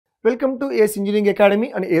Welcome to ace engineering academy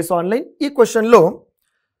and ace online. ఈ క్వశ్చన్లో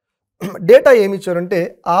data ఏమి ఇచ్చారంటే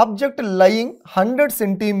object lying 100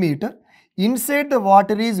 centimetre inside the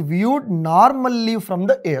water is viewed normally from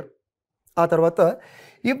the air. ఆ తర్వాత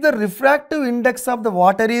if the refractive index of the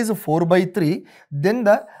water is 4/3 then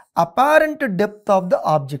the apparent depth of the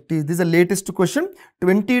object is. This the latest question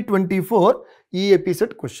 2024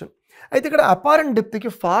 EAPCET question. అయితే ఇక్కడ apparent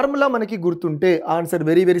డెప్త్కి formula మనకి గుర్తుంటే answer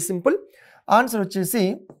very very simple. Answer వచ్చేసి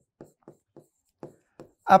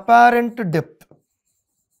apparent depth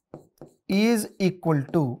is equal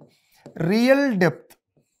to real depth.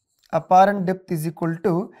 Apparent depth is equal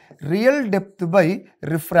to real depth by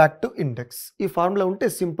refractive index. ఈ formula ఉంటే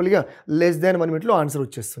సింపుల్గా less than 1 మినిట్లో answer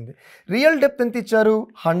వచ్చేస్తుంది. రియల్ డెప్త్ ఎంత ఇచ్చారు?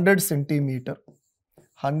 100 centimetre.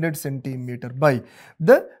 100 centimetre by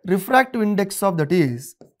the refractive index of that is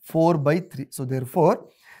 4/3. So therefore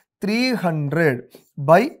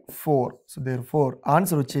 300/4. So therefore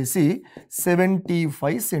answer వచ్చేసి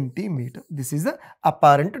 75 centimeter. This is the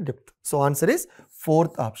apparent depth. So answer is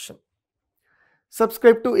fourth option.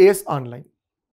 Subscribe to ACE Online.